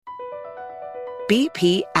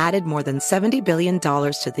BP added more than $70 billion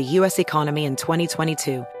to the U.S. economy in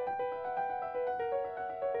 2022.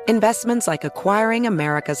 Investments like acquiring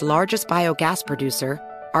America's largest biogas producer,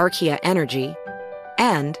 Archaea Energy,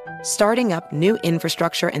 and starting up new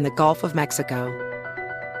infrastructure in the Gulf of Mexico.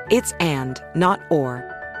 It's and, not or.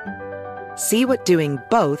 See what doing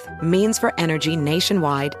both means for energy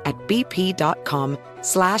nationwide at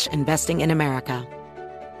bp.com/investing in America.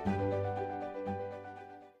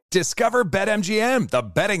 Discover BetMGM, the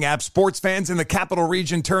betting app sports fans in the capital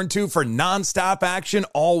region turn to for nonstop action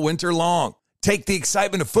all winter long. Take the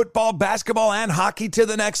excitement of football, basketball, and hockey to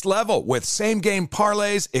the next level with same-game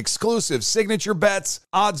parlays, exclusive signature bets,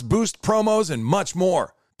 odds boost promos, and much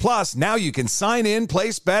more. Plus, now you can sign in,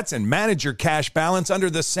 place bets, and manage your cash balance under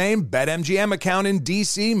the same BetMGM account in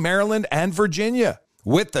D.C., Maryland, and Virginia.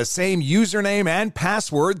 With the same username and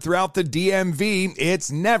password throughout the DMV,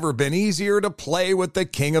 it's never been easier to play with the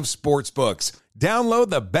king of sportsbooks. Download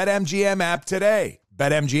the BetMGM app today.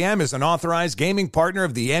 BetMGM is an authorized gaming partner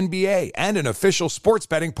of the NBA and an official sports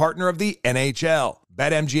betting partner of the NHL.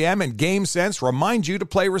 BetMGM and GameSense remind you to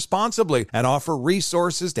play responsibly and offer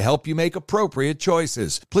resources to help you make appropriate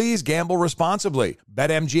choices. Please gamble responsibly.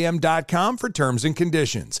 BetMGM.com for terms and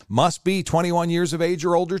conditions. Must be 21 years of age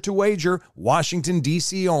or older to wager. Washington,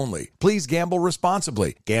 D.C. only. Please gamble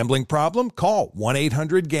responsibly. Gambling problem? Call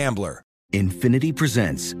 1-800-GAMBLER. Infiniti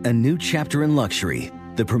presents a new chapter in luxury.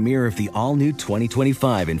 The premiere of the all-new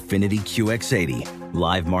 2025 Infiniti QX80.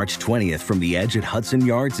 Live March 20th from the Edge at Hudson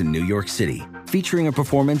Yards in New York City. Featuring a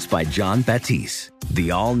performance by John Batiste.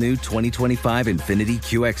 The all-new 2025 Infiniti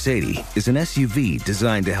QX80 is an SUV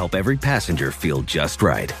designed to help every passenger feel just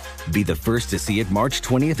right. Be the first to see it March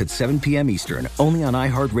 20th at 7 p.m. Eastern, only on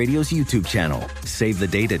iHeartRadio's YouTube channel. Save the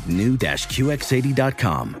date at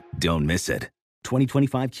new-QX80.com. Don't miss it.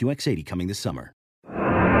 2025 QX80 coming this summer.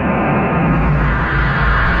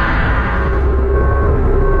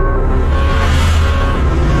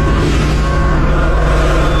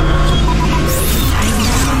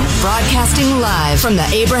 Broadcasting live from the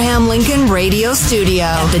Abraham Lincoln Radio Studio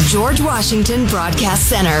at the George Washington Broadcast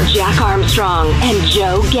Center. Jack Armstrong and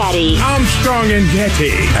Joe Getty. Armstrong and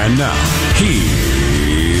Getty. And now, here's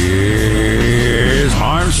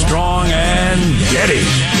Armstrong and Getty.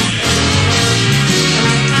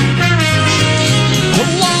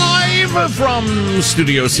 Live from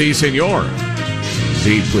Studio C, Senor.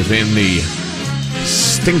 Deep within the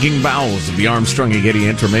stinking bowels of the Armstrong and Getty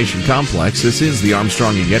Information Complex. This is the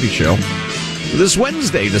Armstrong and Getty Show. This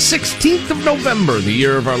Wednesday, the 16th of November, the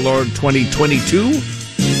year of our Lord 2022.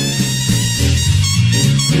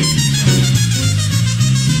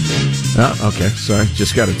 Oh, okay. Sorry.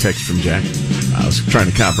 Just got a text from Jack. I was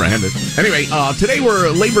trying to comprehend it. Anyway, today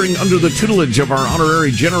we're laboring under the tutelage of our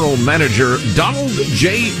honorary general manager, Donald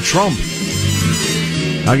J. Trump.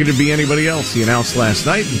 How could it be anybody else? He announced last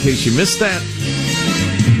night, in case you missed that.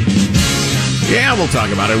 Yeah, we'll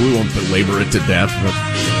talk about it. We won't belabor it to death. But...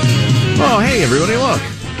 Oh, hey, everybody, look.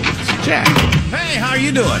 It's Jack. Hey, how are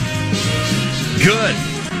you doing? Good.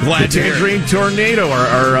 Glad to hear it. Tangerine Tornado,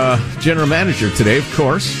 our general manager today, of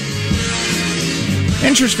course.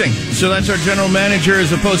 Interesting. So that's our general manager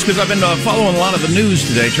as opposed, because I've been following a lot of the news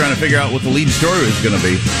today, trying to figure out what the lead story is going to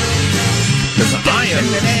be. Because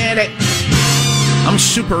I'm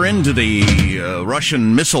super into the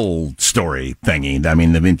Russian missile story thingy. I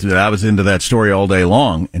mean, I was into that story all day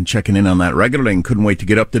long and checking in on that regularly and couldn't wait to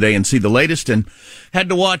get up today and see the latest, and had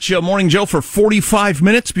to watch Morning Joe for 45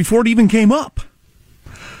 minutes before it even came up.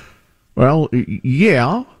 Well,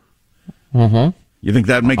 yeah. You think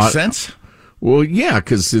that makes sense? Well, yeah,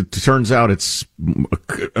 because it turns out it's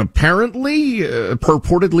apparently,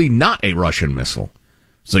 purportedly not a Russian missile.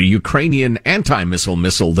 It's a Ukrainian anti-missile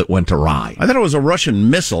missile that went awry. I thought it was a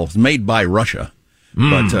Russian missile made by Russia,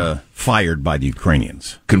 but fired by the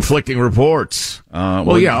Ukrainians. Conflicting reports.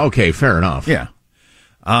 Well, yeah, okay, fair enough. Yeah.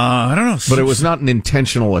 I don't know. But it was not an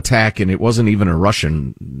intentional attack, and it wasn't even a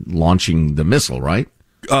Russian launching the missile, right?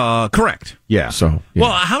 Correct. Yeah. So, yeah.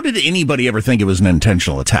 Well, how did anybody ever think it was an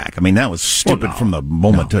intentional attack? I mean, that was stupid from the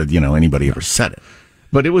moment anybody ever said it.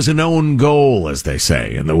 But it was a known goal, as they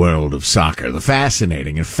say, in the world of soccer, the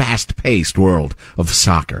fascinating and fast-paced world of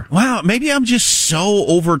soccer. Wow, maybe I'm just so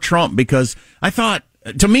over Trump, because I thought,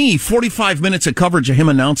 to me, 45 minutes of coverage of him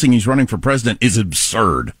announcing he's running for president is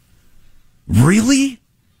absurd. Really?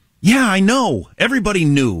 Yeah, I know. Everybody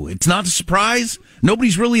knew. It's not a surprise.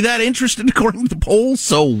 Nobody's really that interested, according to the polls,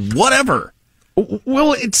 so whatever.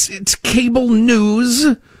 Well, it's cable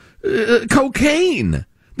news, cocaine.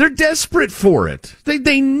 They're desperate for it.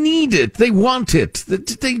 They need it. They want it.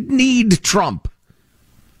 They need Trump.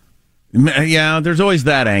 Yeah, there's always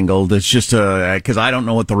that angle. That's just because I don't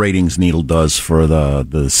know what the ratings needle does for the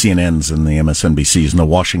CNNs and the MSNBCs and the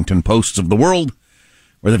Washington Posts of the world,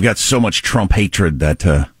 where they've got so much Trump hatred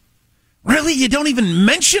that... Really? You don't even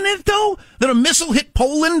mention it, though? That a missile hit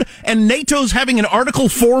Poland and NATO's having an Article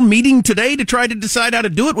 4 meeting today to try to decide how to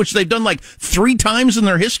do it, which they've done like 3 times in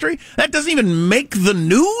their history? That doesn't even make the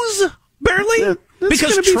news? Barely?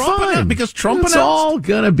 Because Trump announced? It's all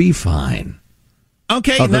going to be fine.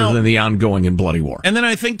 Okay, Other than the ongoing and bloody war. And then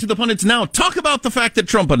I think to the pundits now, talk about the fact that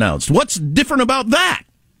Trump announced. What's different about that?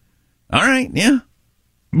 All right, yeah.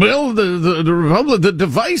 Well, the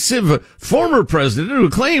divisive former president who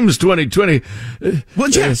claims 2020. Well,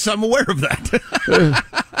 yes, I'm aware of that.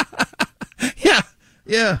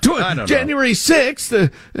 Yeah. January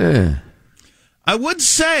 6th. I would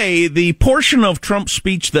say the portion of Trump's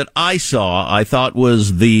speech that I saw, I thought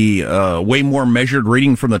was the way more measured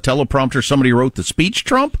reading from the teleprompter. Somebody wrote the speech,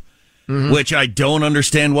 Trump, which I don't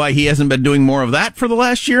understand why he hasn't been doing more of that for the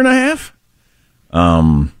last year and a half.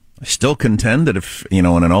 I still contend that if, in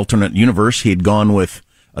an alternate universe, he had gone with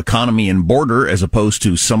economy and border as opposed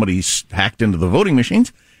to somebody hacked into the voting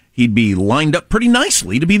machines, he'd be lined up pretty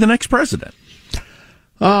nicely to be the next president.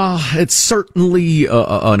 It's certainly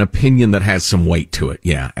an opinion that has some weight to it.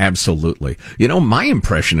 Yeah, absolutely. My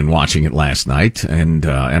impression in watching it last night, and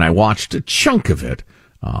I watched a chunk of it,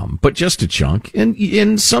 but just a chunk.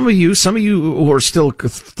 And some of you who are still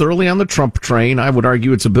thoroughly on the Trump train, I would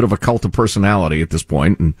argue it's a bit of a cult of personality at this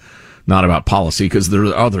point, and not about policy, because there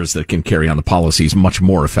are others that can carry on the policies much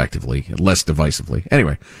more effectively, less divisively.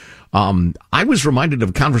 Anyway. I was reminded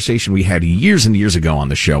of a conversation we had years and years ago on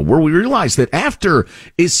the show where we realized that after,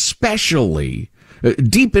 especially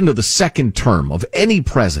deep into the second term of any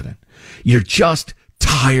president, you're just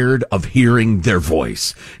tired of hearing their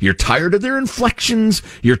voice. You're tired of their inflections.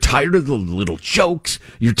 You're tired of the little jokes.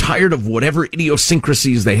 You're tired of whatever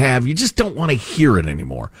idiosyncrasies they have. You just don't want to hear it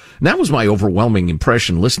anymore. And that was my overwhelming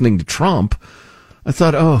impression listening to Trump. I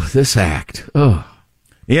thought, this act.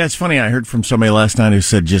 Yeah, it's funny. I heard from somebody last night who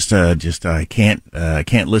said, I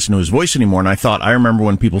can't listen to his voice anymore. And I remember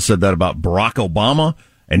when people said that about Barack Obama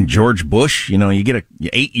and George Bush. You get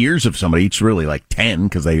 8 years of somebody. It's really like 10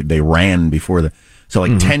 because they ran before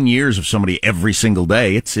 10 years of somebody every single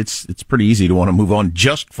day. It's pretty easy to want to move on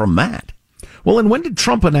just from that. Well, and when did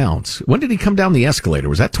Trump announce? When did he come down the escalator?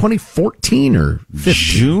 Was that 2014 or 15?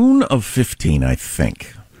 June of 15, I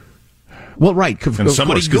think. Well, right, because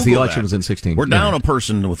the election was in 16. We're down a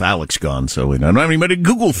person with Alex gone, so we don't have anybody to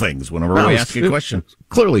Google things whenever we ask a question.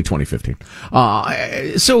 Clearly 2015.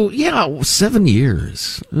 7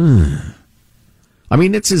 years. I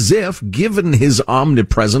mean, it's as if, given his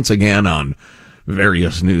omnipresence again on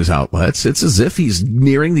various news outlets, it's as if he's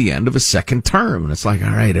nearing the end of a second term. And it's like, all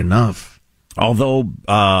right, enough. Although,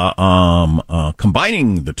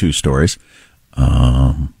 combining the two stories...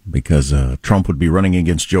 because Trump would be running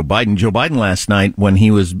against Joe Biden. Joe Biden last night, when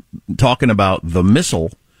he was talking about the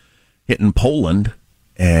missile hitting Poland,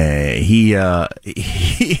 he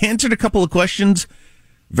answered a couple of questions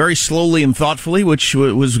very slowly and thoughtfully, which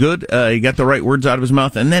was good. He got the right words out of his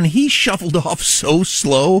mouth, and then he shuffled off so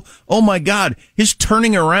slow. Oh my God, his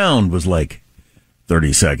turning around was like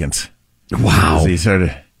 30 seconds. Wow. He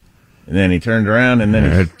started. And then he turned around, and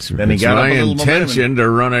then he got up a little intention to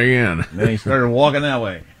run again. And then he started walking that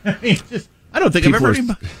way. I don't think I've ever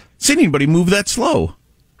seen anybody move that slow.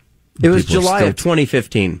 It was July of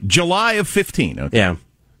 2015. July of 15. Okay. Yeah.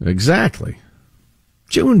 Exactly.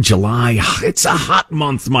 June, July. It's a hot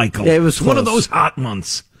month, Michael. Yeah, it was one of those hot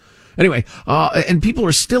months. Anyway, and people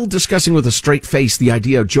are still discussing with a straight face the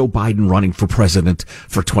idea of Joe Biden running for president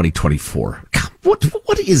for 2024. God,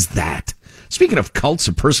 what is that? Speaking of cults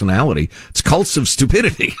of personality, it's cults of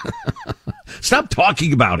stupidity. Stop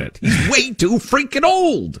talking about it. He's way too freaking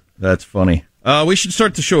old. That's funny. We should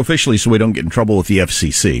start the show officially so we don't get in trouble with the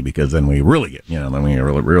FCC, because then we really get, then we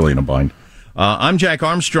are really in a bind. I'm Jack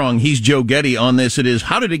Armstrong. He's Joe Getty. On this, it is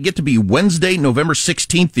How Did It Get to Be Wednesday, November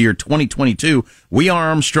 16th, the year 2022. We are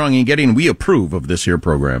Armstrong and Getty, and we approve of this here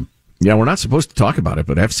program. Yeah, we're not supposed to talk about it,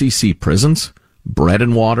 but FCC prisons... bread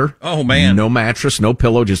and water. Oh, man. No mattress, no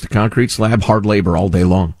pillow, just a concrete slab, hard labor all day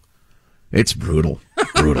long. It's brutal.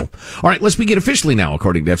 Brutal. All right, let's begin officially now,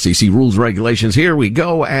 according to FCC rules and regulations. Here we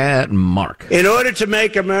go at Mark. In order to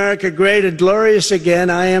make America great and glorious again,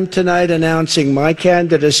 I am tonight announcing my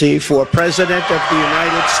candidacy for President of the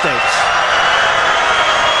United States.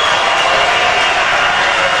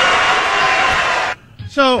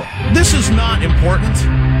 So, this is not important.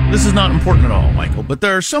 This is not important at all, Michael, but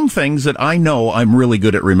there are some things that I know I'm really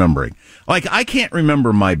good at remembering. Like, I can't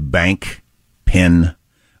remember my bank PIN.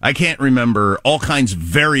 I can't remember all kinds of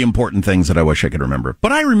very important things that I wish I could remember.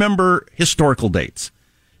 But I remember historical dates.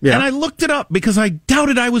 Yeah. And I looked it up because I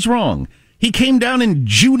doubted I was wrong. He came down in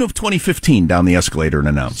June of 2015 down the escalator and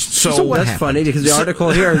announced. So that's happened? Funny because the article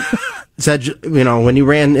here said, when he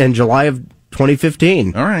ran in July of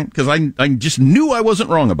 2015. All right, because I just knew I wasn't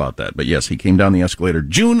wrong about that. But yes, he came down the escalator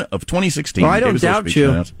June of 2016. Well, I don't doubt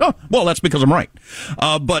you. Oh, well, that's because I'm right.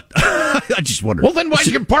 But I just wondered. Well, then why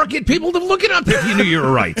did you get people to look it up if you knew you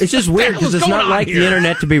were right? It's just weird because it's not like the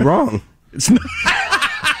internet to be wrong. It's not.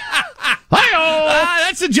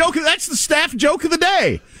 That's a joke. That's the staff joke of the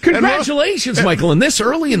day. Congratulations, Michael, and this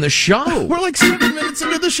early in the show. We're like 7 minutes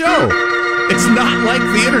into the show. It's not like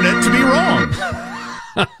the internet to be wrong.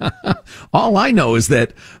 All I know is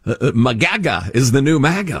that MAGA is the new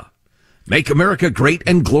MAGA. Make America great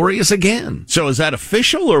and glorious again. So is that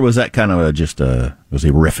official, or was that kind of was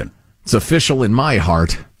he riffing? It's official in my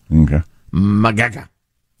heart. Okay. MAGA.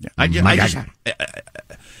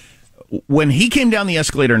 When he came down the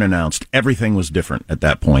escalator and announced, everything was different at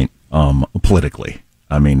that point, politically.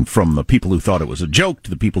 I mean, from the people who thought it was a joke to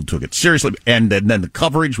the people who took it seriously, and then the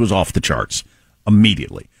coverage was off the charts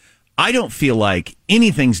immediately. I don't feel like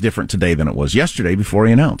anything's different today than it was yesterday before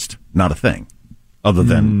he announced. Not a thing. Other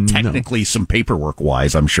than technically some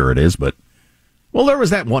paperwork-wise, I'm sure it is, but... Well, there was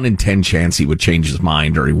that 1 in 10 chance he would change his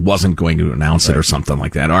mind or he wasn't going to announce it or something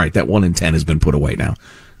like that. All right, that 1 in 10 has been put away now.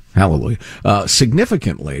 Hallelujah.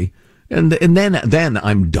 Significantly... And then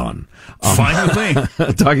I'm done. Fine with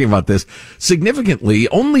me. Talking about this, significantly,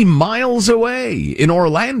 only miles away in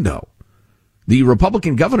Orlando, the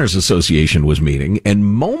Republican Governors Association was meeting, and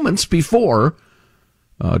moments before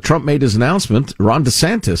Trump made his announcement, Ron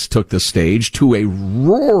DeSantis took the stage to a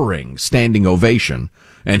roaring standing ovation,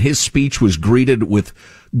 and his speech was greeted with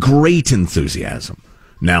great enthusiasm.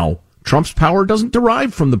 Now, Trump's power doesn't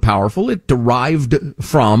derive from the powerful. It derived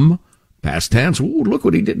from... past tense. Ooh, look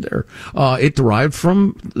what he did there. It derived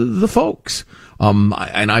from the folks.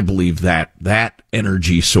 And I believe that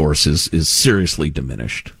energy source is seriously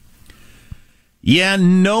diminished. Yeah,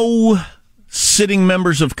 no sitting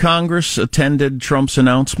members of Congress attended Trump's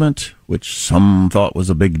announcement, which some thought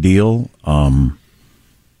was a big deal.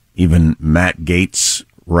 Even Matt Gaetz,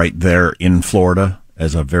 right there in Florida,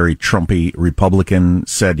 as a very Trumpy Republican,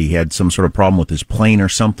 said he had some sort of problem with his plane or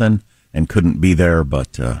something and couldn't be there,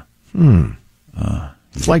 but...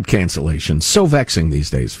 Flight cancellation. So vexing these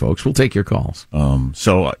days, folks. We'll take your calls. I don't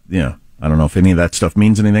know if any of that stuff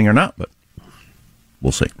means anything or not, but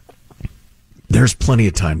we'll see. There's plenty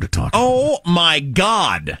of time to talk. Oh, my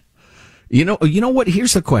God. You know what?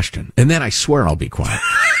 Here's the question. And then I swear I'll be quiet.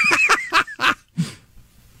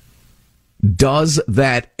 Does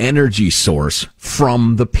that energy source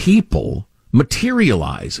from the people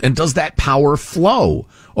materialize? And does that power flow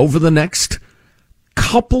over the next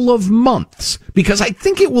couple of months? Because I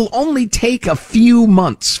think it will only take a few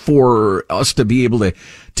months for us to be able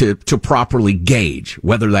to properly gauge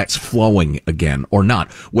whether that's flowing again or not.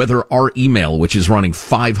 Whether our email, which is running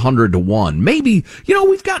 500 to 1, maybe,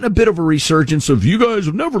 we've gotten a bit of a resurgence of, you guys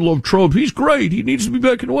have never loved Trump. He's great. He needs to be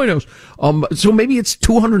back in the White House. So maybe it's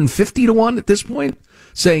 250 to 1 at this point,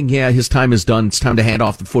 saying, yeah, his time is done. It's time to hand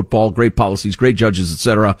off the football. Great policies, great judges,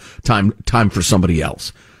 etc. Time for somebody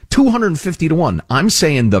else. 250 to 1. I'm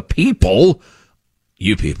saying the people,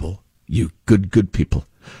 you good people,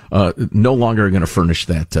 no longer are going to furnish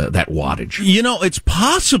that wattage. It's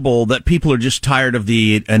possible that people are just tired of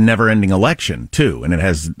the never-ending election too, and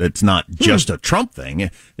it's not just a Trump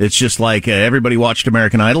thing. It's just like everybody watched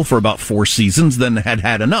American Idol for about 4 seasons, then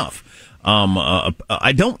had enough.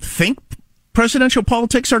 I don't think presidential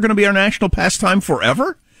politics are going to be our national pastime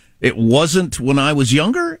forever. It wasn't when I was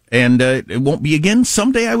younger, and it won't be again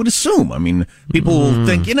someday, I would assume. I mean, people will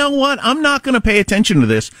think, you know what, I'm not going to pay attention to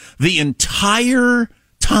this the entire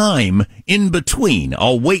time in between.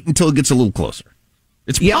 I'll wait until it gets a little closer.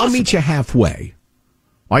 It's possible. I'll meet you halfway.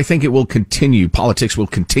 I think it will continue. Politics will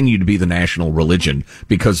continue to be the national religion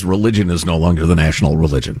because religion is no longer the national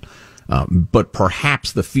religion. But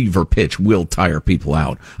perhaps the fever pitch will tire people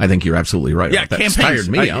out. I think you're absolutely right. Yeah, campaigns tired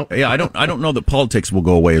me out. Yeah, I don't know that politics will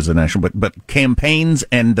go away as a national, but campaigns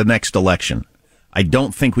and the next election. I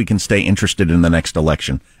don't think we can stay interested in the next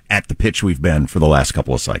election at the pitch we've been for the last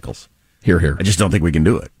couple of cycles. Here. I just don't think we can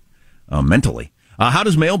do it mentally. How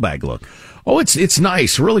does mailbag look? Oh, it's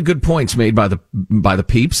nice. Really good points made by the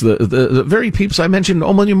peeps, the very peeps I mentioned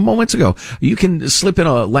a million moments ago. You can slip in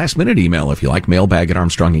a last minute email if you like,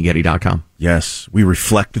 mailbag@armstrongandgetty.com. Yes, we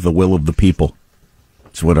reflect the will of the people.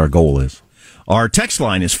 That's what our goal is. Our text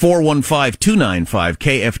line is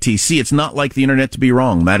 415-295-KFTC. It's not like the internet to be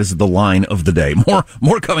wrong. That is the line of the day.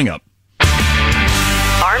 More coming up.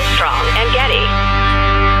 Armstrong and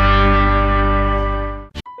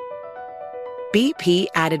Getty. BP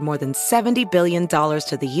added more than $70 billion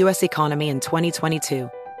to the U.S. economy in 2022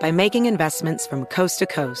 by making investments from coast to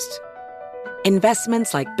coast.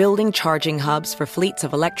 Investments like building charging hubs for fleets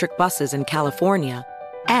of electric buses in California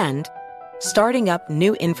and starting up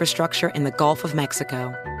new infrastructure in the Gulf of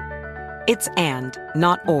Mexico. It's and,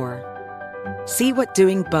 not or. See what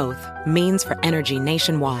doing both means for energy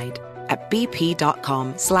nationwide at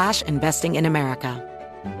bp.com/investing in America.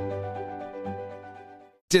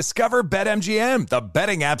 Discover BetMGM, the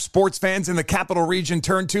betting app sports fans in the capital region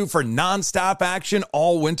turn to for nonstop action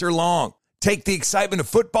all winter long. Take the excitement of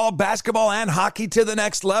football, basketball, and hockey to the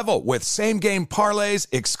next level with same-game parlays,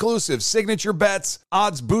 exclusive signature bets,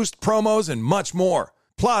 odds boost promos, and much more.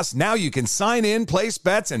 Plus, now you can sign in, place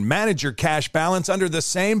bets, and manage your cash balance under the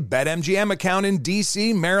same BetMGM account in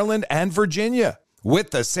D.C., Maryland, and Virginia.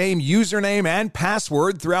 With the same username and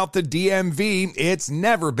password throughout the DMV, it's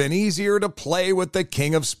never been easier to play with the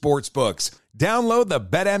king of sportsbooks. Download the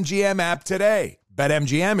BetMGM app today.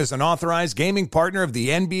 BetMGM is an authorized gaming partner of the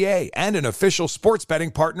NBA and an official sports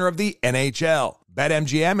betting partner of the NHL.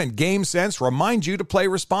 BetMGM and GameSense remind you to play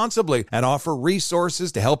responsibly and offer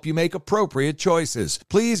resources to help you make appropriate choices.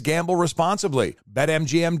 Please gamble responsibly.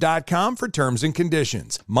 BetMGM.com for terms and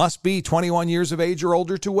conditions. Must be 21 years of age or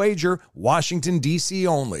older to wager. Washington, D.C.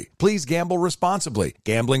 only. Please gamble responsibly.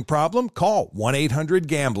 Gambling problem? Call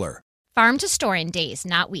 1-800-GAMBLER. Farm to store in days,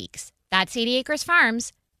 not weeks. That's 80 Acres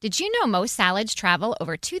Farms. Did you know most salads travel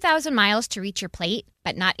over 2,000 miles to reach your plate?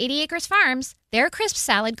 But not 80 Acres Farms. Their crisp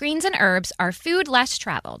salad greens and herbs are food less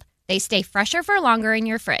traveled. They stay fresher for longer in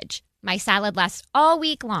your fridge. My salad lasts all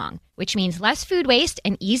week long, which means less food waste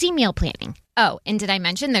and easy meal planning. Oh, and did I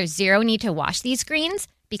mention there's zero need to wash these greens?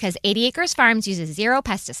 Because 80 Acres Farms uses zero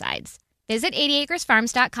pesticides. Visit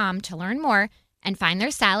 80acresfarms.com to learn more and find their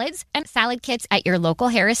salads and salad kits at your local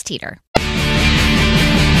Harris Teeter.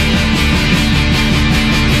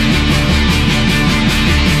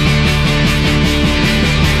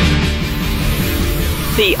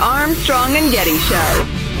 The Armstrong and Getty Show.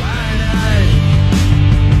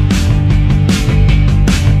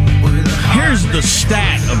 Here's the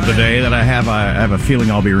stat of the day that I have a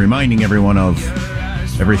feeling I'll be reminding everyone of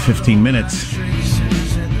every 15 minutes.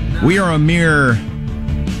 We are a mere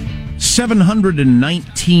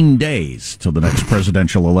 719 days till the next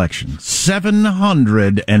presidential election.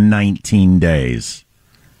 719 days.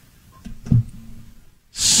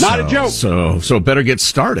 Not a joke. So better get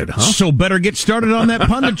started, huh? So better get started on that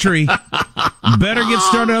punditry. Better get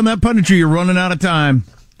started on that punditry. You're running out of time.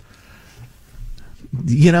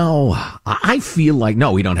 You know, I feel like,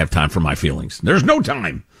 no, we don't have time for my feelings. There's no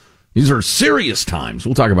time. These are serious times.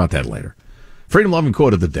 We'll talk about that later. Freedom Loving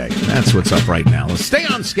Quote of the Day. That's what's up right now. Let's stay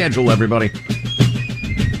on schedule, everybody.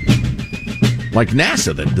 Like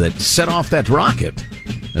NASA that set off that rocket.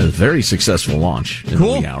 A very successful launch in the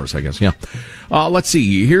wee hours, I guess. Yeah. Let's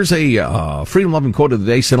see. Here's a freedom-loving quote of the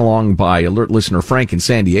day sent along by alert listener Frank in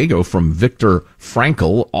San Diego from Viktor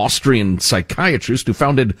Frankl, Austrian psychiatrist who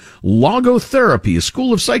founded logotherapy, a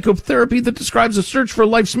school of psychotherapy that describes a search for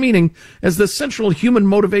life's meaning as the central human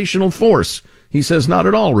motivational force. He says not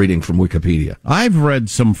at all, reading from Wikipedia. I've read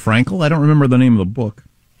some Frankl. I don't remember the name of the book.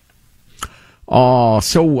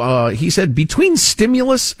 So he said, between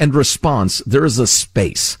stimulus and response, there is a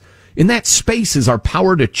space. In that space is our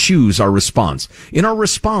power to choose our response. In our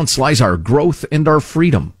response lies our growth and our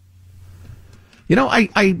freedom. You know,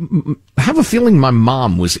 I have a feeling my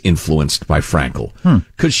mom was influenced by Frankl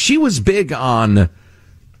because she was big on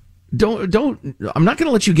I'm not going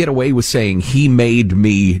to let you get away with saying he made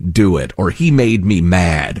me do it or he made me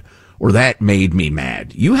mad or that made me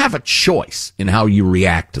mad. You have a choice in how you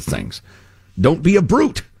react to things. Don't be a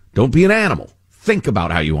brute. Don't be an animal. Think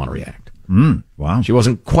about how you want to react. Wow. She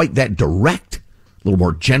wasn't quite that direct, a little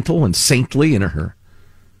more gentle and saintly in her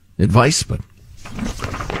advice, but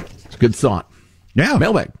it's a good thought. Yeah.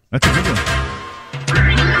 Mailbag. That's a good one.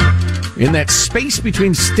 In that space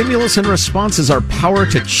between stimulus and response is our power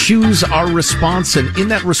to choose our response, and in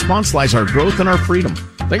that response lies our growth and our freedom.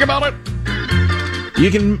 Think about it.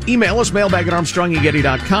 You can email us,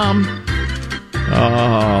 mailbag@armstrongandgetty.com.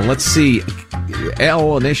 Let's see.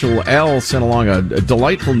 Initial L sent along a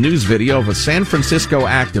delightful news video of a San Francisco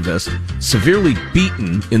activist severely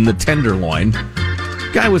beaten in the Tenderloin.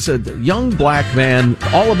 Guy was a young black man,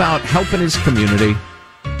 all about helping his community.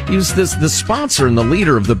 He was the sponsor and the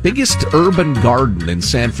leader of the biggest urban garden in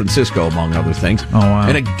San Francisco, among other things. Oh, wow.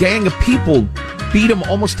 And a gang of people beat him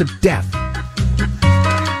almost to death.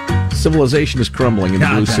 Civilization is crumbling in the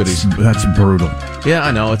blue cities. That's brutal. Yeah, I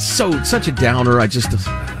know. It's such a downer. I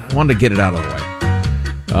wanted to get it out of the way.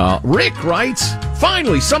 Rick writes,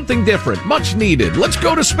 finally, something different, much needed. Let's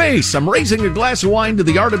go to space. I'm raising a glass of wine to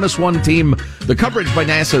the Artemis 1 team. The coverage by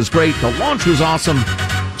NASA is great. The launch was awesome.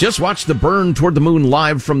 Just watched the burn toward the moon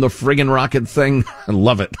live from the friggin' rocket thing. I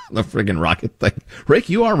love it, the friggin' rocket thing. Rick,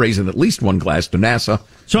 you are raising at least one glass to NASA.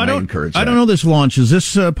 So I don't know this launch. Is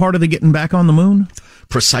this part of the getting back on the moon?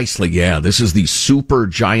 Precisely, yeah. This is the super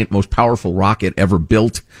giant, most powerful rocket ever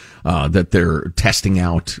built that they're testing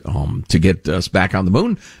out to get us back on the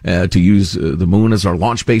moon, to use the moon as our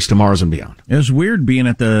launch base to Mars and beyond. It was weird being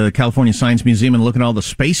at the California Science Museum and looking at all the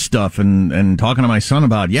space stuff and talking to my son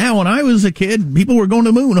about, when I was a kid, people were going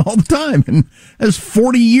to the moon all the time. And that's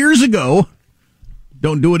 40 years ago.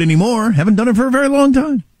 Don't do it anymore. Haven't done it for a very long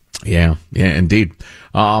time. Yeah, indeed.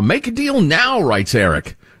 Make a deal now, writes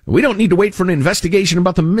Eric. We don't need to wait for an investigation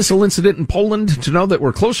about the missile incident in Poland to know that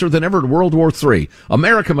we're closer than ever to World War III.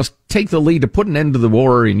 America must take the lead to put an end to the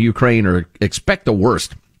war in Ukraine or expect the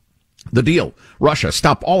worst. The deal. Russia,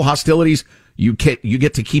 stop all hostilities. You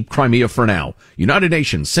get to keep Crimea for now. United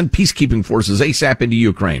Nations, send peacekeeping forces ASAP into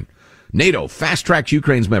Ukraine. NATO, fast-track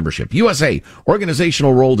Ukraine's membership. USA,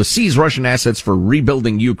 organizational role to seize Russian assets for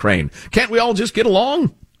rebuilding Ukraine. Can't we all just get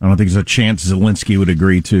along? I don't think there's a chance Zelensky would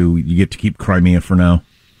agree to. You get to keep Crimea for now.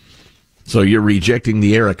 So you're rejecting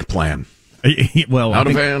the Eric plan. Well, out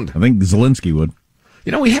of hand. I think Zelensky would.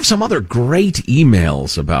 You know, we have some other great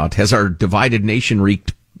emails about, has our divided nation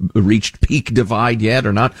reached peak divide yet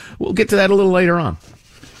or not? We'll get to that a little later on.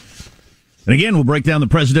 And again, we'll break down the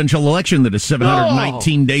presidential election that is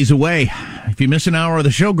 719 days away. If you miss an hour of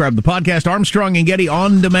the show, grab the podcast Armstrong and Getty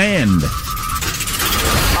on demand.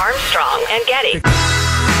 Armstrong and Getty.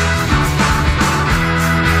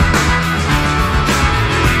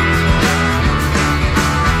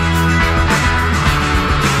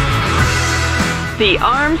 The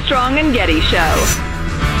Armstrong and Getty Show.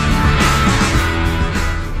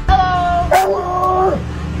 Hello.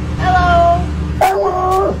 Hello.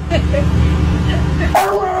 Hello.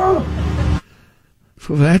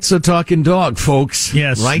 That's a talking dog, folks.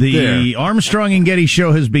 Yes, right the there. Armstrong and Getty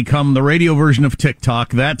Show has become the radio version of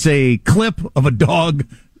TikTok. That's a clip of a dog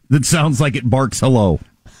that sounds like it barks hello.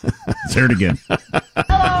 Let's hear it again.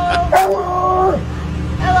 Hello.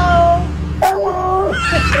 Hello. Hello.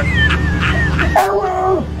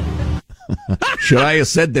 Hello. Should I have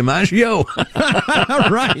said DiMaggio?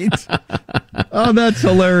 Right. Oh, that's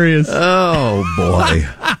hilarious. Oh,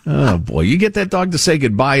 boy. You get that dog to say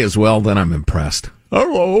goodbye as well, then I'm impressed.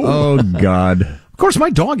 Hello. Oh, God. Of course, my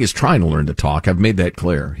dog is trying to learn to talk. I've made that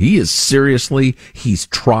clear. He's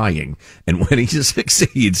trying. And when he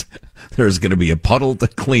succeeds, there's going to be a puddle to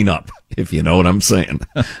clean up, if you know what I'm saying.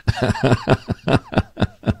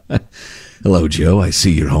 Hello, Joe. I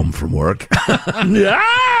see you're home from work.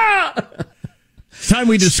 It's time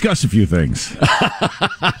we discuss a few things.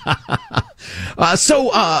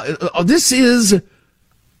 This is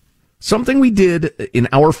something we did in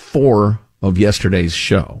hour 4 of yesterday's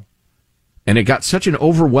show. And it got such an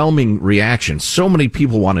overwhelming reaction. So many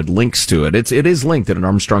people wanted links to it. It is linked at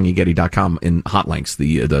armstrongandgetty.com in hot links,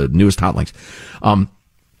 the newest hot links. And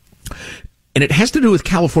it has to do with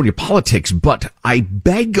California politics, but I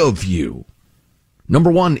beg of you,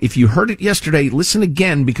 number one, if you heard it yesterday, listen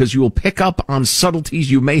again because you will pick up on subtleties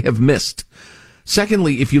you may have missed.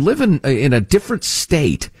 Secondly, if you live in a different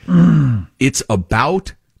state, it's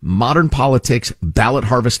about modern politics, ballot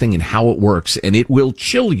harvesting, and how it works, and it will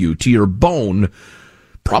chill you to your bone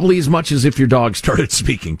probably as much as if your dog started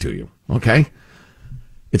speaking to you, okay?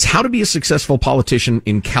 It's How to Be a Successful Politician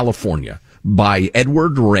in California by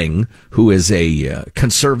Edward Ring, who is a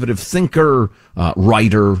conservative thinker,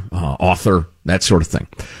 writer, author, that sort of thing.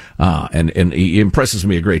 And he impresses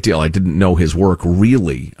me a great deal. I didn't know his work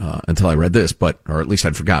really until I read this, or at least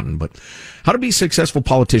I'd forgotten. But How to Be a Successful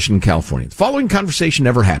Politician in California. The following conversation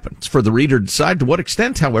never happened. It's for the reader to decide to what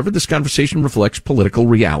extent, however, this conversation reflects political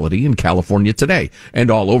reality in California today and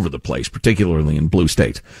all over the place, particularly in blue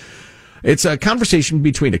states. It's a conversation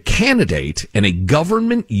between a candidate and a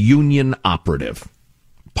government union operative.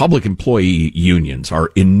 Public employee unions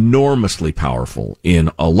are enormously powerful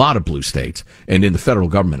in a lot of blue states and in the federal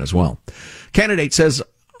government as well. Candidate says,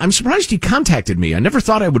 I'm surprised you contacted me. I never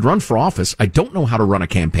thought I would run for office. I don't know how to run a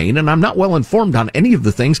campaign, and I'm not well informed on any of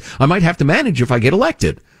the things I might have to manage if I get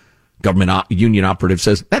elected. Government union operative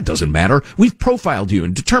says, that doesn't matter. We've profiled you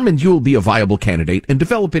and determined you will be a viable candidate and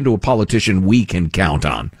develop into a politician we can count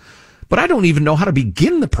on. But I don't even know how to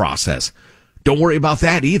begin the process. Don't worry about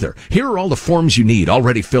that either. Here are all the forms you need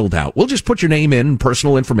already filled out. We'll just put your name in,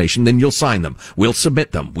 personal information, then you'll sign them. We'll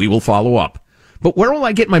submit them. We will follow up. But where will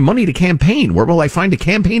I get my money to campaign? Where will I find a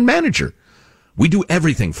campaign manager? We do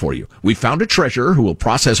everything for you. We found a treasurer who will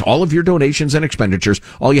process all of your donations and expenditures.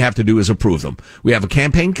 All you have to do is approve them. We have a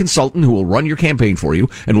campaign consultant who will run your campaign for you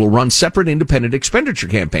and will run separate independent expenditure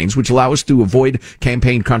campaigns, which allow us to avoid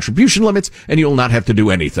campaign contribution limits, and you'll not have to do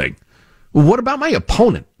anything. What about my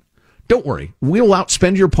opponent? Don't worry. We'll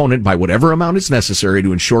outspend your opponent by whatever amount is necessary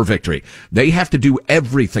to ensure victory. They have to do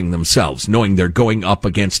everything themselves, knowing they're going up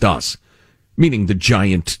against us, meaning the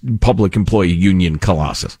giant public employee union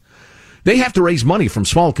colossus. They have to raise money from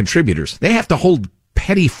small contributors. They have to hold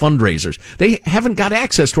petty fundraisers. They haven't got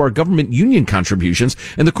access to our government union contributions,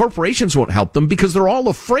 and the corporations won't help them because they're all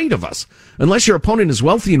afraid of us. Unless your opponent is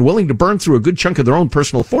wealthy and willing to burn through a good chunk of their own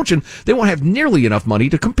personal fortune, they won't have nearly enough money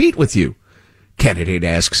to compete with you. Candidate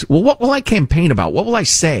asks, well, what will I campaign about? What will I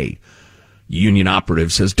say? Union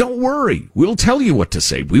operative says, don't worry. We'll tell you what to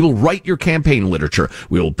say. We will write your campaign literature.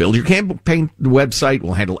 We will build your campaign website.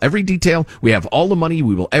 We'll handle every detail. We have all the money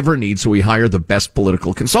we will ever need, so we hire the best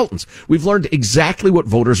political consultants. We've learned exactly what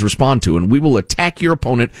voters respond to, and we will attack your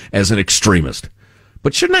opponent as an extremist.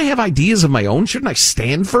 But shouldn't I have ideas of my own? Shouldn't I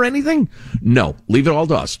stand for anything? No, leave it all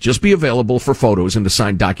to us. Just be available for photos and to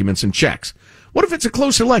sign documents and checks. What if it's a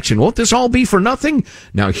close election? Won't this all be for nothing?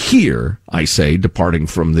 Now here, I say, departing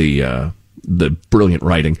from the brilliant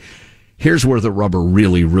writing, here's where the rubber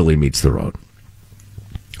really, really meets the road.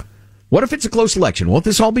 What if it's a close election? Won't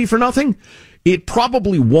this all be for nothing? It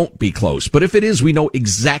probably won't be close, but if it is, we know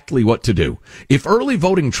exactly what to do. If early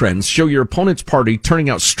voting trends show your opponent's party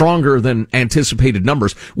turning out stronger than anticipated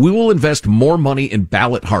numbers, we will invest more money in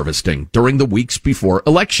ballot harvesting during the weeks before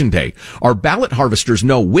Election Day. Our ballot harvesters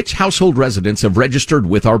know which household residents have registered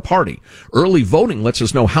with our party. Early voting lets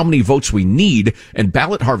us know how many votes we need, and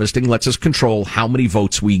ballot harvesting lets us control how many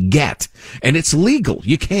votes we get. And it's legal.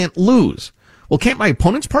 You can't lose. Well, can't my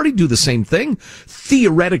opponent's party do the same thing?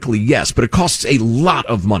 Theoretically, yes, but it costs a lot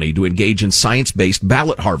of money to engage in science-based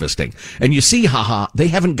ballot harvesting. And you see, they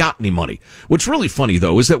haven't got any money. What's really funny,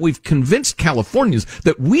 though, is that we've convinced Californians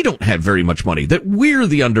that we don't have very much money, that we're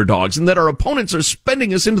the underdogs, and that our opponents are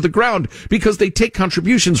spending us into the ground because they take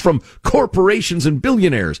contributions from corporations and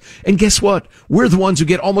billionaires. And guess what? We're the ones who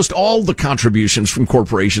get almost all the contributions from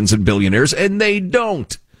corporations and billionaires, and they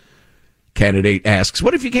don't. Candidate asks,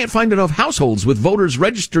 what if you can't find enough households with voters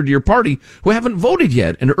registered to your party who haven't voted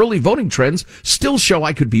yet, and early voting trends still show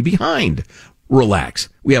I could be behind? Relax.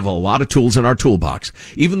 We have a lot of tools in our toolbox.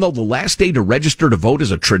 Even though the last day to register to vote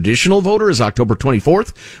as a traditional voter is October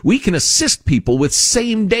 24th, we can assist people with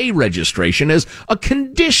same-day registration as a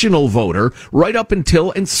conditional voter right up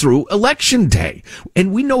until and through Election Day.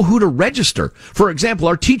 And we know who to register. For example,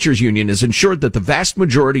 our teachers union has ensured that the vast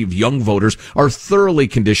majority of young voters are thoroughly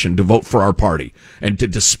conditioned to vote for our party and to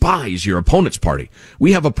despise your opponent's party.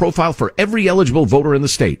 We have a profile for every eligible voter in the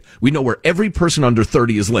state. We know where every person under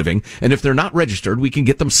 30 is living, and if they're not registered, we can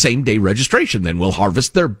get them same-day registration. Then we'll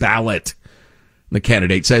harvest their ballot. The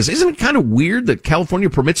candidate says, isn't it kind of weird that California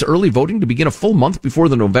permits early voting to begin a full month before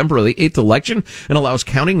the November 8th election and allows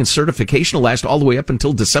counting and certification to last all the way up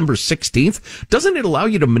until December 16th? Doesn't it allow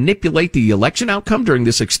you to manipulate the election outcome during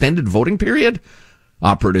this extended voting period?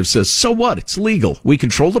 Operative says, so what? It's legal. We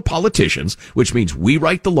control the politicians, which means we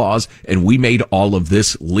write the laws, and we made all of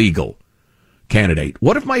this legal. Candidate,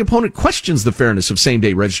 what if my opponent questions the fairness of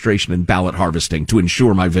same-day registration and ballot harvesting to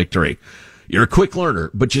ensure my victory? You're a quick learner,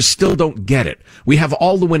 but you still don't get it. We have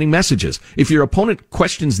all the winning messages. If your opponent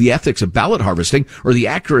questions the ethics of ballot harvesting or the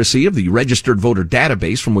accuracy of the registered voter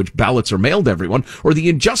database from which ballots are mailed to everyone, or the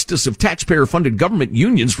injustice of taxpayer-funded government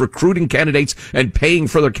unions recruiting candidates and paying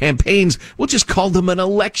for their campaigns, we'll just call them an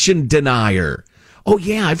election denier. Oh,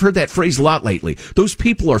 yeah, I've heard that phrase a lot lately. Those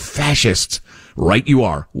people are fascists. Right you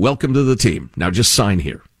are. Welcome to the team. Now just sign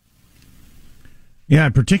here. Yeah, I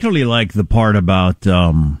particularly like the part about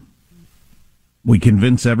we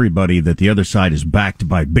convince everybody that the other side is backed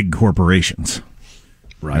by big corporations.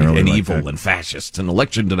 Right, really and like evil that. And fascists and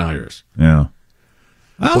election deniers. Yeah.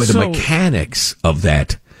 Boy, the mechanics of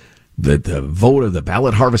that, the vote of the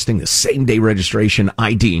ballot harvesting, the same-day registration,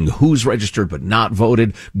 IDing who's registered but not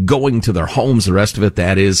voted, going to their homes, the rest of it,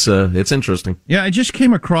 that is, it's interesting. Yeah, I just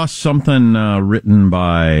came across something written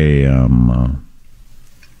by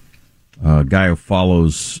a guy who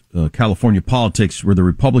follows California politics where the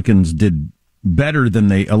Republicans did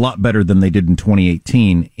a lot better than they did in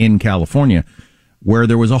 2018 in California, where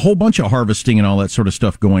there was a whole bunch of harvesting and all that sort of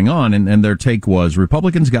stuff going on, and their take was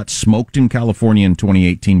Republicans got smoked in California in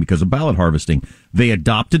 2018 because of ballot harvesting. They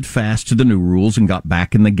adopted fast to the new rules and got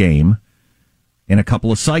back in the game in a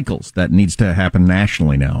couple of cycles. That needs to happen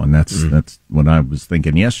nationally now, and that's what I was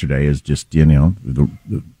thinking yesterday is just,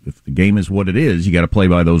 if the game is what it is, you got to play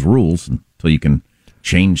by those rules until you can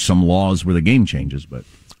change some laws where the game changes. But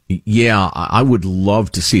yeah, I would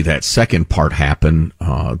love to see that second part happen,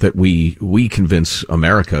 that we convince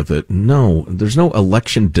America that no, there's no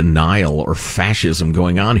election denial or fascism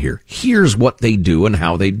going on here. Here's what they do and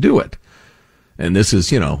how they do it. And this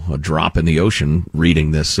is, a drop in the ocean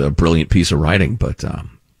reading this brilliant piece of writing, but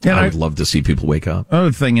I would love to see people wake up.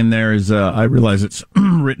 Other thing in there is I realize it's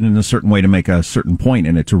written in a certain way to make a certain point,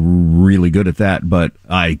 and it's really good at that, but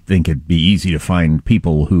I think it'd be easy to find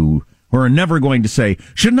people who are never going to say,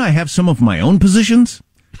 shouldn't I have some of my own positions?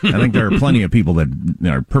 I think there are plenty of people that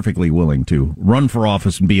are perfectly willing to run for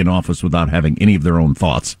office and be in office without having any of their own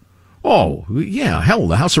thoughts. Oh, yeah, hell,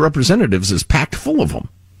 the House of Representatives is packed full of them.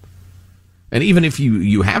 And even if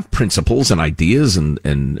you have principles and ideas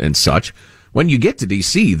and such, when you get to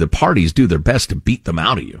D.C., the parties do their best to beat them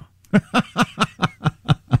out of you.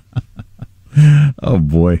 Oh,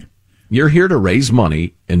 boy. You're here to raise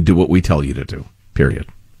money and do what we tell you to do, period.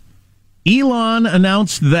 Elon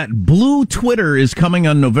announced that Blue Twitter is coming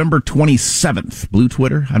on November 27th. Blue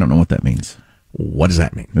Twitter? I don't know what that means. What does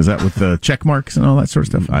that mean? Is that with the check marks and all that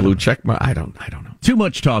sort of stuff? Blue check mark? I don't know. Too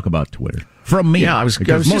much talk about Twitter. From me. Yeah, I was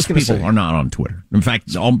most people are not on Twitter. In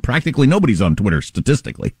fact, practically nobody's on Twitter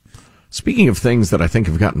statistically. Speaking of things that I think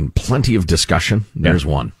have gotten plenty of discussion, there's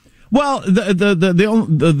one. Well,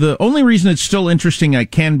 the only reason it's still interesting,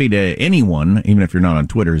 it can be to anyone, even if you're not on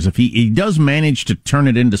Twitter, is if he does manage to turn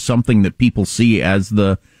it into something that people see as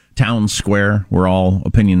the town square, where all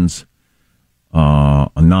opinions,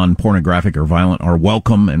 non-pornographic or violent, are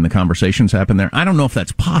welcome and the conversations happen there. I don't know if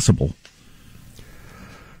that's possible.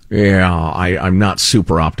 Yeah, I'm not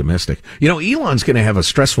super optimistic. Elon's going to have a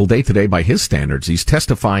stressful day today by his standards. He's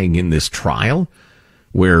testifying in this trial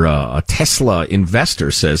where a Tesla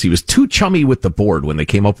investor says he was too chummy with the board when they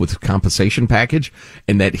came up with the compensation package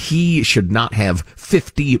and that he should not have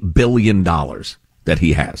 $50 billion that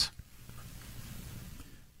he has.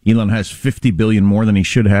 Elon has $50 billion more than he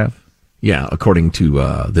should have? Yeah, according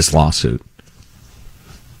to this lawsuit.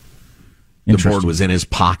 The board was in his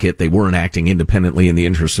pocket. They weren't acting independently in the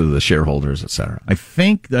interest of the shareholders, etc. I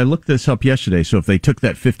think I looked this up yesterday. So if they took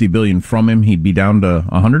that $50 billion from him, he'd be down to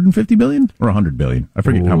 $150 billion or $100 billion. I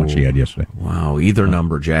forget how much he had yesterday. Wow, either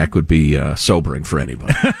number, Jack, would be sobering for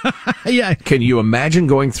anybody. Yeah. Can you imagine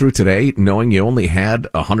going through today knowing you only had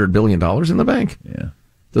 $100 billion in the bank? Yeah.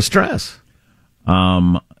 The stress.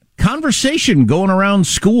 Conversation going around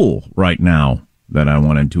school right now that I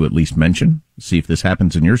wanted to at least mention. See if this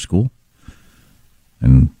happens in your school.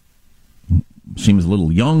 And seems a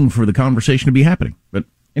little young for the conversation to be happening. But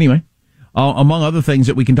anyway, among other things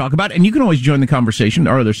that we can talk about, and you can always join the conversation,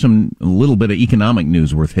 or there's a little bit of economic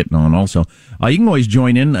news worth hitting on also. You can always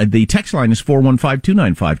join in. The text line is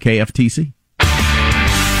 415-295-KFTC.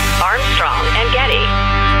 Armstrong and Getty.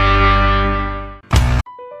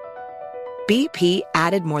 BP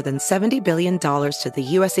added more than $70 billion to the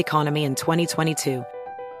U.S. economy in 2022.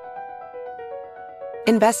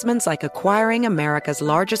 Investments like acquiring America's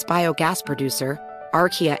largest biogas producer,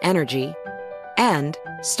 Archaea Energy, and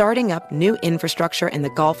starting up new infrastructure in the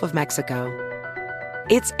Gulf of Mexico.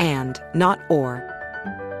 It's and, not or.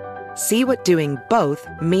 See what doing both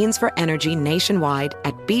means for energy nationwide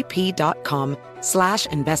at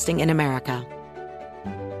bp.com/investing in America.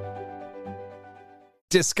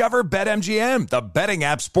 Discover BetMGM, the betting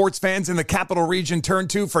app sports fans in the capital region turn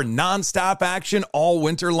to for nonstop action all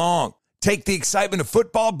winter long. Take the excitement of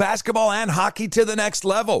football, basketball, and hockey to the next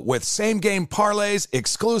level with same-game parlays,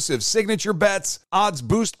 exclusive signature bets, odds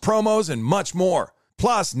boost promos, and much more.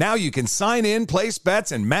 Plus, now you can sign in, place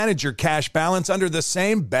bets, and manage your cash balance under the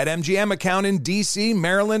same BetMGM account in D.C.,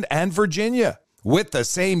 Maryland, and Virginia. With the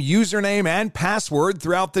same username and password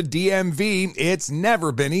throughout the DMV, it's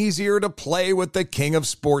never been easier to play with the king of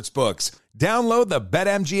sportsbooks. Download the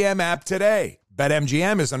BetMGM app today.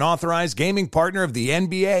 BetMGM is an authorized gaming partner of the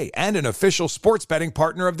NBA and an official sports betting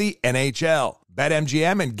partner of the NHL.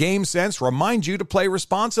 BetMGM and GameSense remind you to play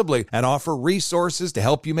responsibly and offer resources to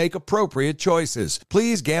help you make appropriate choices.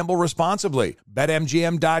 Please gamble responsibly.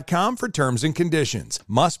 BetMGM.com for terms and conditions.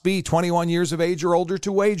 Must be 21 years of age or older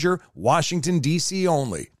to wager. Washington, D.C.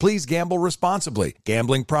 only. Please gamble responsibly.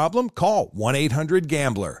 Gambling problem? Call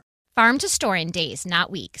 1-800-GAMBLER. Farm to store in days, not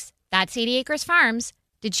weeks. That's 80 Acres Farms.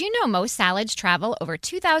 Did you know most salads travel over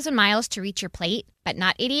 2,000 miles to reach your plate? But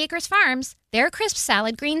not 80 Acres Farms. Their crisp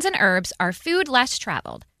salad greens and herbs are food less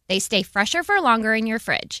traveled. They stay fresher for longer in your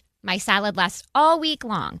fridge. My salad lasts all week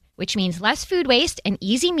long, which means less food waste and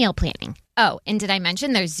easy meal planning. Oh, and did I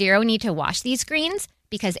mention there's zero need to wash these greens?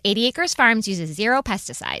 Because 80 Acres Farms uses zero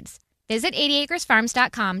pesticides. Visit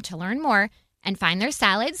 80acresfarms.com to learn more and find their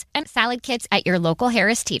salads and salad kits at your local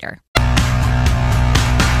Harris Teeter.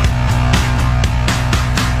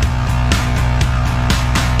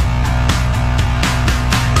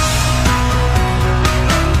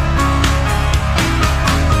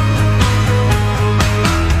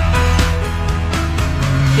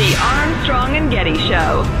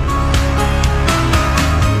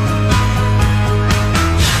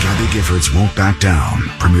 Kids Won't Back Down.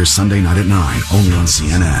 Premieres Sunday night at 9, only on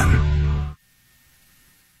CNN.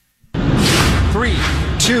 3,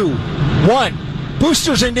 2, 1.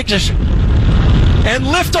 Boosters in ignition. And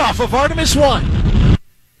liftoff of Artemis 1.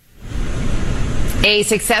 A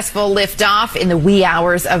successful liftoff in the wee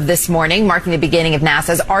hours of this morning, marking the beginning of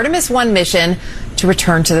NASA's Artemis 1 mission to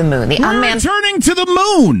return to the moon. Returning to the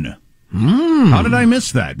moon! How did I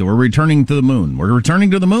miss that? We're returning to the moon. We're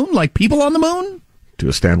returning to the moon like people on the moon? To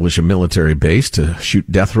establish a military base to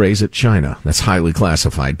shoot death rays at China. That's highly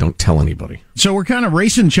classified. Don't tell anybody. So we're kind of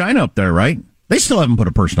racing China up there, right? They still haven't put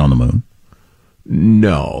a person on the moon.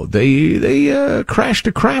 No, they crashed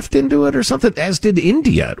a craft into it or something, as did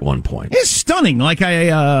India at one point. It's stunning. Like I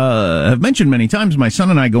have mentioned many times, my son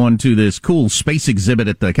and I go into this cool space exhibit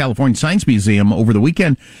at the California Science Museum over the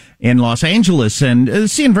weekend in Los Angeles, and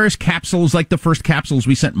seeing various capsules, like the first capsules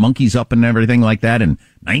we sent monkeys up and everything like that in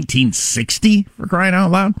 1960, for crying out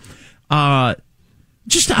loud.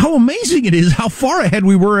 Just how amazing it is, how far ahead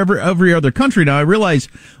we were every other country. Now, I realize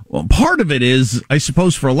part of it is, I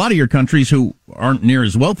suppose, for a lot of your countries who aren't near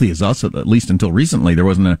as wealthy as us, at least until recently, there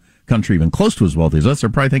wasn't a country even close to as wealthy as us. They're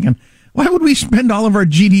probably thinking, why would we spend all of our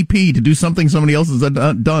GDP to do something somebody else has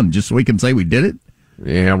done just so we can say we did it?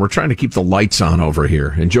 Yeah, we're trying to keep the lights on over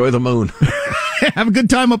here. Enjoy the moon. Have a good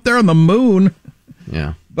time up there on the moon.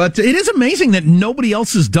 Yeah. But it is amazing that nobody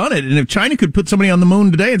else has done it. And if China could put somebody on the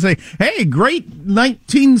moon today and say, hey, great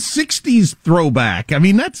 1960s throwback. I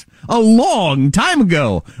mean, that's a long time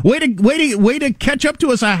ago. Way to catch up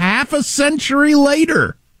to us a half a century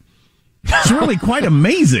later. It's really quite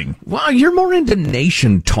amazing. Well, you're more into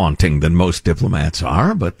nation taunting than most diplomats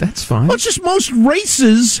are, but that's fine. Well, it's just most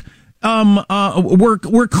races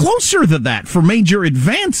we're closer to that for major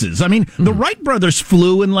advances. I mean, the Wright brothers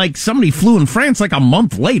flew, and somebody flew in France like a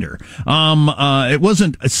month later. It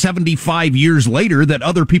wasn't 75 years later that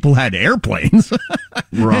other people had airplanes.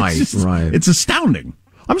 Right. It's astounding.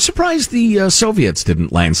 I'm surprised the Soviets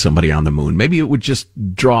didn't land somebody on the moon. Maybe it would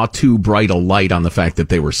just draw too bright a light on the fact that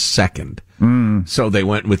they were second. So they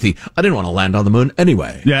went with I didn't want to land on the moon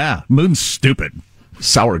anyway. Yeah, moon's stupid.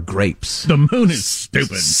 Sour grapes. The moon is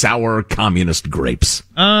stupid. Sour communist grapes.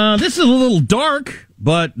 This is a little dark,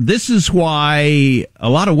 but this is why a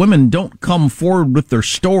lot of women don't come forward with their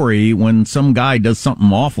story when some guy does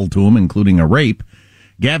something awful to them, including a rape.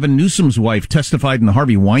 Gavin Newsom's wife testified in the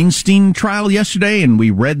Harvey Weinstein trial yesterday, and we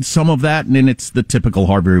read some of that, and it's the typical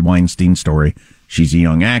Harvey Weinstein story. She's a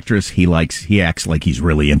young actress. He acts like he's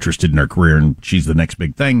really interested in her career, and she's the next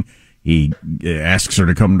big thing. He asks her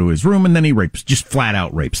to come to his room, and then he just flat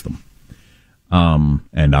out rapes them.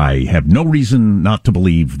 And I have no reason not to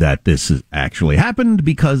believe that this has actually happened,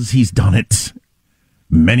 because he's done it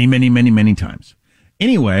many, many, many, many times.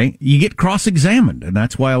 Anyway, you get cross-examined, and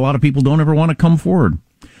that's why a lot of people don't ever want to come forward.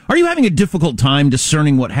 Are you having a difficult time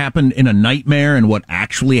discerning what happened in a nightmare and what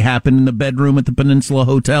actually happened in the bedroom at the Peninsula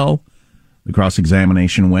Hotel? The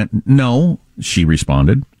cross-examination went, no, she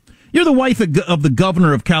responded. You're the wife of the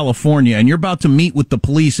governor of California, and you're about to meet with the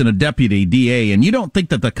police and a deputy DA, and you don't think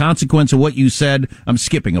that the consequence of what you said, I'm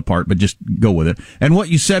skipping a part, but just go with it, and what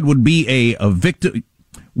you said would be a victim,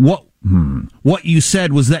 what you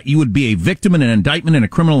said was that you would be a victim in an indictment, in a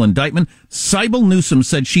criminal indictment. Sybil Newsom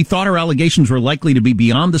said she thought her allegations were likely to be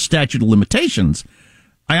beyond the statute of limitations.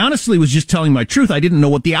 I honestly was just telling my truth. I didn't know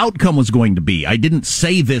what the outcome was going to be. I didn't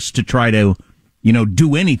say this to try to,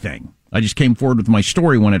 do anything. I just came forward with my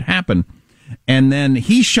story when it happened. And then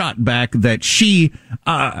he shot back that she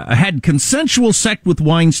had consensual sex with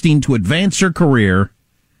Weinstein to advance her career,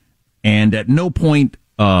 and at no point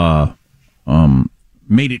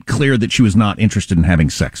made it clear that she was not interested in having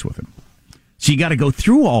sex with him. So you got to go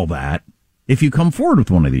through all that if you come forward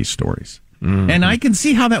with one of these stories. Mm-hmm. And I can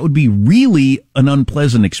see how that would be really an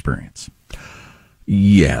unpleasant experience.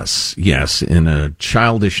 Yes. In a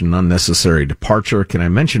childish and unnecessary departure, can I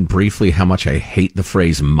mention briefly how much I hate the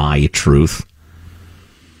phrase "my truth"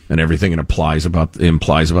 and everything it implies about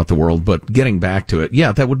the world? But getting back to it,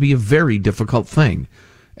 yeah, that would be a very difficult thing,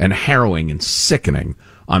 and harrowing and sickening.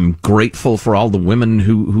 I'm grateful for all the women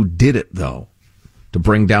who did it, though, to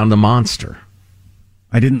bring down the monster.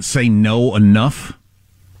 I didn't say no enough.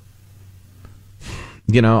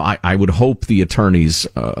 I would hope the attorneys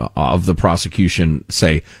of the prosecution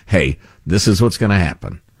say, hey, this is what's going to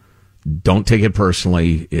happen. Don't take it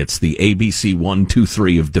personally. It's the ABC 1, 2,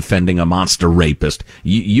 3 of defending a monster rapist.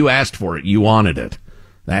 You asked for it. You wanted it.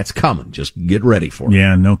 That's coming. Just get ready for it.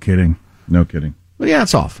 Yeah, no kidding. Well, yeah,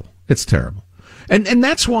 it's awful. It's terrible. And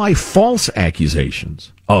that's why false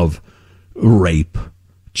accusations of rape,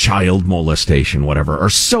 child molestation, whatever, are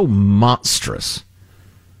so monstrous.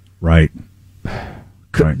 Right.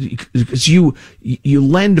 Because you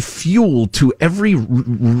lend fuel to every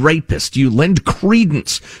rapist. You lend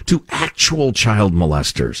credence to actual child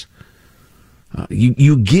molesters.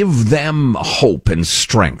 You give them hope and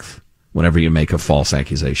strength whenever you make a false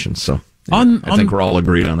accusation. So I think we're all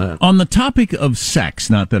agreed on that. On the topic of sex,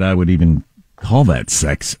 not that I would even call that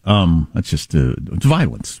sex. That's just it's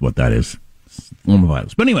violence. What that is, it's a form of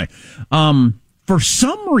violence. But anyway, for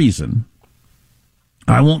some reason,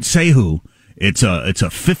 I won't say who. It's a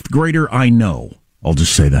fifth grader I know. I'll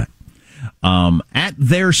just say that. At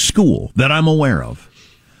their school that I'm aware of,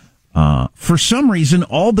 for some reason,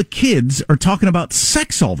 all the kids are talking about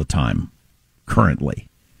sex all the time. Currently,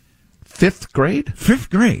 fifth grade.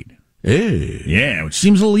 Hey. Yeah, which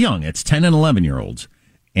seems a little young. It's 10 and 11-year-olds.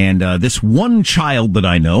 And this one child that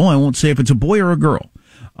I know, I won't say if it's a boy or a girl,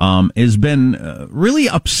 has been really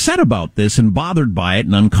upset about this and bothered by it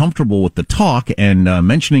and uncomfortable with the talk and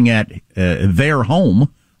mentioning at their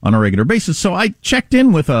home on a regular basis. So I checked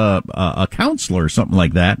in with a counselor or something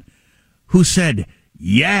like that who said,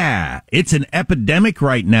 yeah, it's an epidemic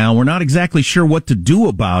right now. We're not exactly sure what to do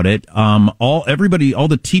about it. All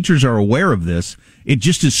the teachers are aware of this. It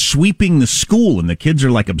just is sweeping the school, and the kids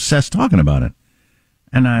are like obsessed talking about it.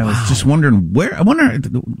 And I was just wondering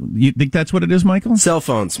you think that's what it is, Michael? Cell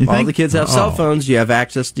phones. All the kids have cell phones. You have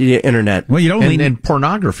access to the internet. Well, you don't and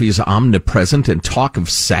pornography is omnipresent, and talk of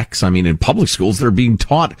sex. I mean, in public schools, they're being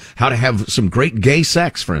taught how to have some great gay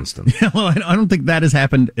sex, for instance. Yeah, well, I don't think that has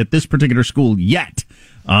happened at this particular school yet.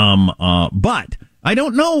 But I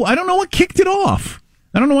don't know. I don't know what kicked it off.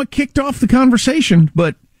 I don't know what kicked off the conversation,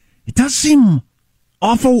 but it does seem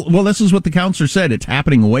awful. Well, this is what the counselor said. It's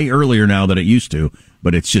happening way earlier now than it used to,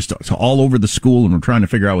 but it's all over the school, and we're trying to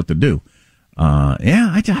figure out what to do.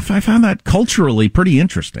 I found that culturally pretty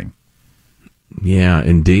interesting. Yeah,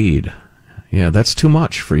 indeed. Yeah, that's too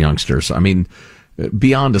much for youngsters. I mean,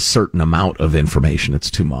 beyond a certain amount of information, it's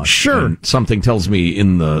too much. Sure. And something tells me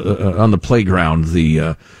on the playground,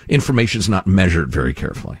 the information's not measured very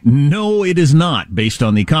carefully. No, it is not, based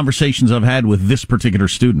on the conversations I've had with this particular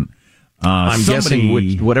student. I'm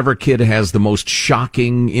guessing whatever kid has the most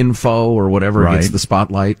shocking info or whatever gets the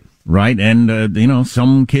spotlight. Right, and,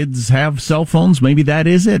 some kids have cell phones. Maybe that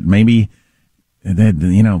is it. Maybe,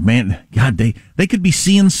 man, God, they could be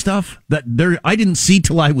seeing stuff that I didn't see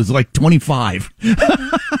till I was like 25.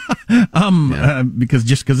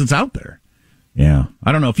 Because it's out there. Yeah.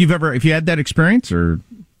 I don't know if you had that experience or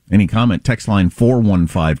any comment, text line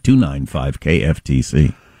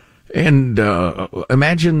 415-295-KFTC. And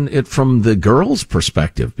imagine it from the girl's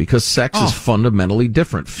perspective, because sex is fundamentally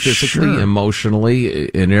different, physically, emotionally,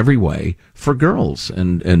 in every way, for girls,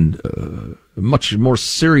 and much more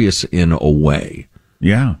serious in a way.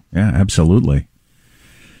 Yeah, absolutely.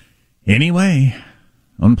 Anyway,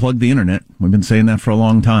 unplug the internet. We've been saying that for a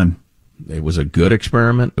long time. It was a good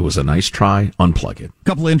experiment. It was a nice try. Unplug it. A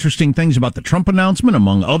couple of interesting things about the Trump announcement,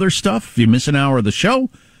 among other stuff. If you miss an hour of the show,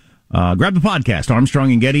 grab the podcast,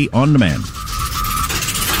 Armstrong and Getty On Demand.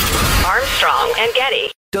 Armstrong and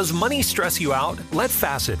Getty. Does money stress you out? Let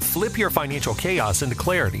Facet flip your financial chaos into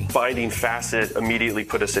clarity. Finding Facet immediately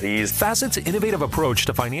put us at ease. Facet's innovative approach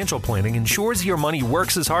to financial planning ensures your money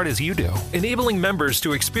works as hard as you do, enabling members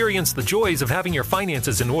to experience the joys of having your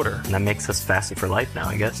finances in order. And that makes us Facet for life now,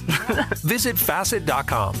 I guess. Visit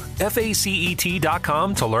Facet.com,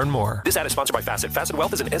 FACET.com to learn more. This ad is sponsored by Facet. Facet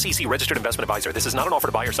Wealth is an SEC registered investment advisor. This is not an offer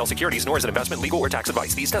to buy or sell securities, nor is it investment, legal, or tax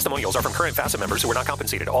advice. These testimonials are from current Facet members who are not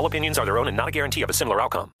compensated. All opinions are their own and not a guarantee of a similar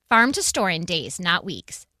outcome. Farm to store in days, not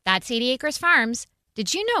weeks. That's 80 Acres Farms.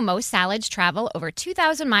 Did you know most salads travel over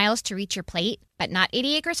 2,000 miles to reach your plate? But not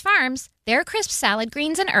 80 Acres Farms. Their crisp salad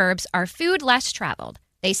greens and herbs are food less traveled.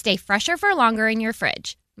 They stay fresher for longer in your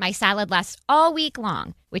fridge. My salad lasts all week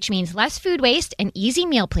long, which means less food waste and easy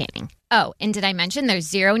meal planning. Oh, and did I mention there's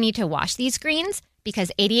zero need to wash these greens?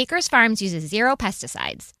 Because 80 Acres Farms uses zero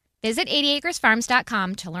pesticides. Visit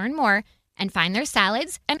 80acresfarms.com to learn more and find their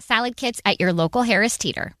salads and salad kits at your local Harris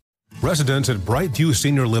Teeter. Residents at Brightview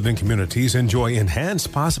Senior Living Communities enjoy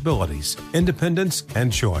enhanced possibilities, independence,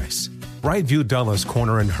 and choice. Brightview Dulles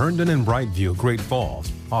Corner in Herndon and Brightview, Great Falls,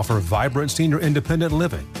 offer vibrant senior independent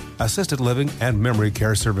living, assisted living, and memory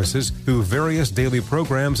care services through various daily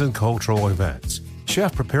programs and cultural events.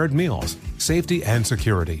 Chef-prepared meals, safety and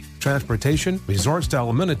security, transportation, resort-style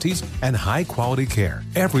amenities, and high-quality care.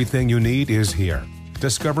 Everything you need is here.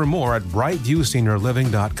 Discover more at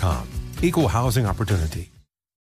brightviewseniorliving.com. Equal housing opportunity.